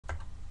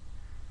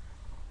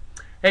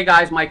Hey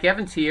guys, Mike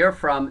Evans here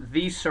from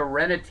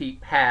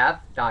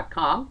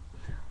theserenitypath.com,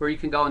 where you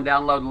can go and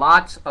download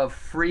lots of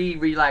free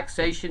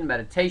relaxation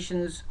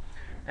meditations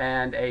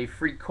and a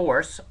free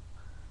course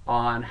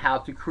on how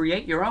to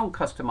create your own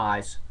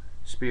customized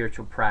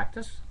spiritual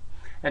practice.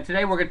 And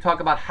today we're going to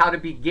talk about how to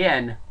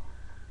begin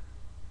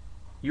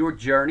your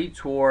journey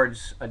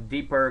towards a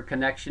deeper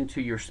connection to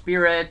your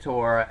spirit,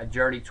 or a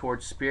journey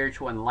towards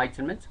spiritual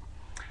enlightenment.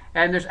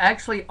 And there's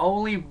actually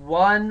only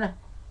one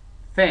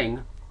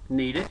thing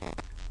needed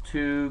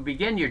to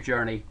begin your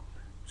journey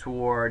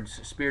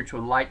towards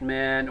spiritual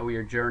enlightenment, or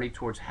your journey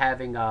towards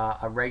having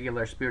a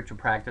regular spiritual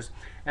practice.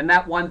 And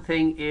that one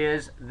thing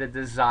is the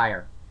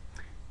desire.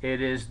 It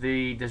is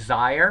the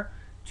desire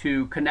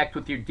to connect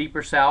with your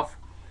deeper self,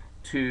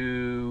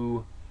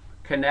 to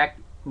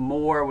connect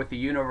more with the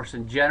universe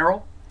in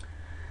general,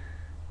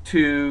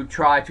 to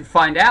try to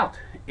find out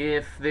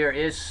if there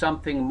is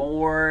something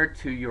more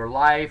to your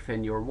life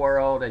and your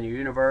world and your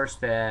universe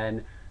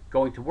than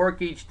going to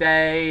work each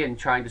day and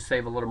trying to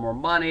save a little more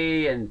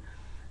money and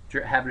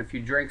having a few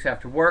drinks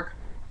after work.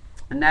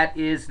 And that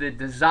is the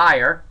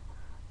desire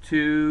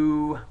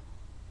to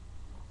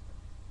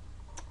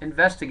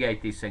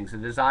investigate these things, the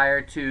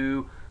desire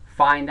to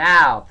find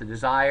out, the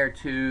desire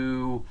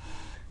to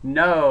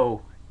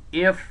know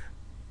if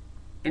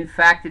in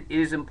fact it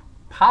is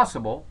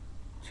possible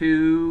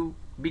to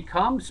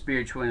become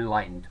spiritually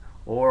enlightened,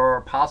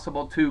 or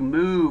possible to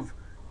move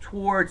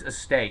towards a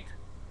state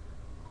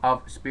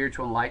of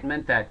spiritual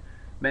enlightenment that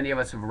many of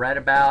us have read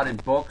about in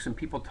books, and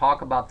people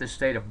talk about this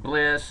state of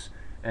bliss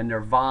and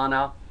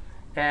nirvana.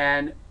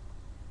 And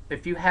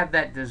if you have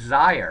that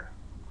desire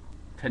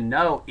to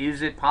know,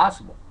 is it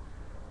possible?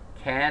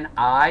 Can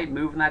I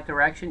move in that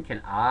direction?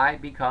 Can I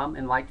become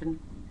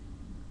enlightened?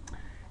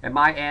 And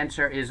my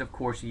answer is, of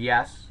course,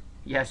 yes.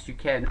 Yes, you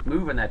can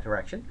move in that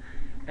direction,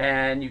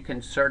 and you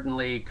can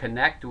certainly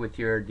connect with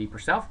your deeper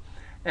self.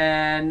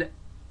 And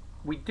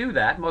we do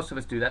that, most of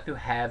us do that, through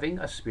having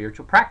a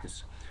spiritual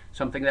practice.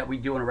 Something that we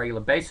do on a regular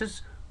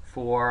basis.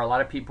 For a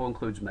lot of people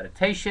includes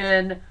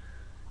meditation,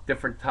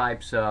 different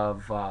types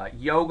of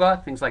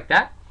yoga, things like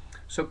that.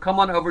 So come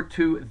on over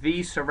to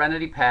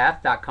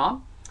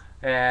theserenitypath.com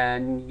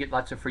and you get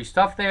lots of free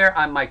stuff there.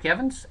 I'm Mike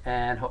Evans,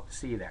 and hope to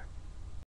see you there.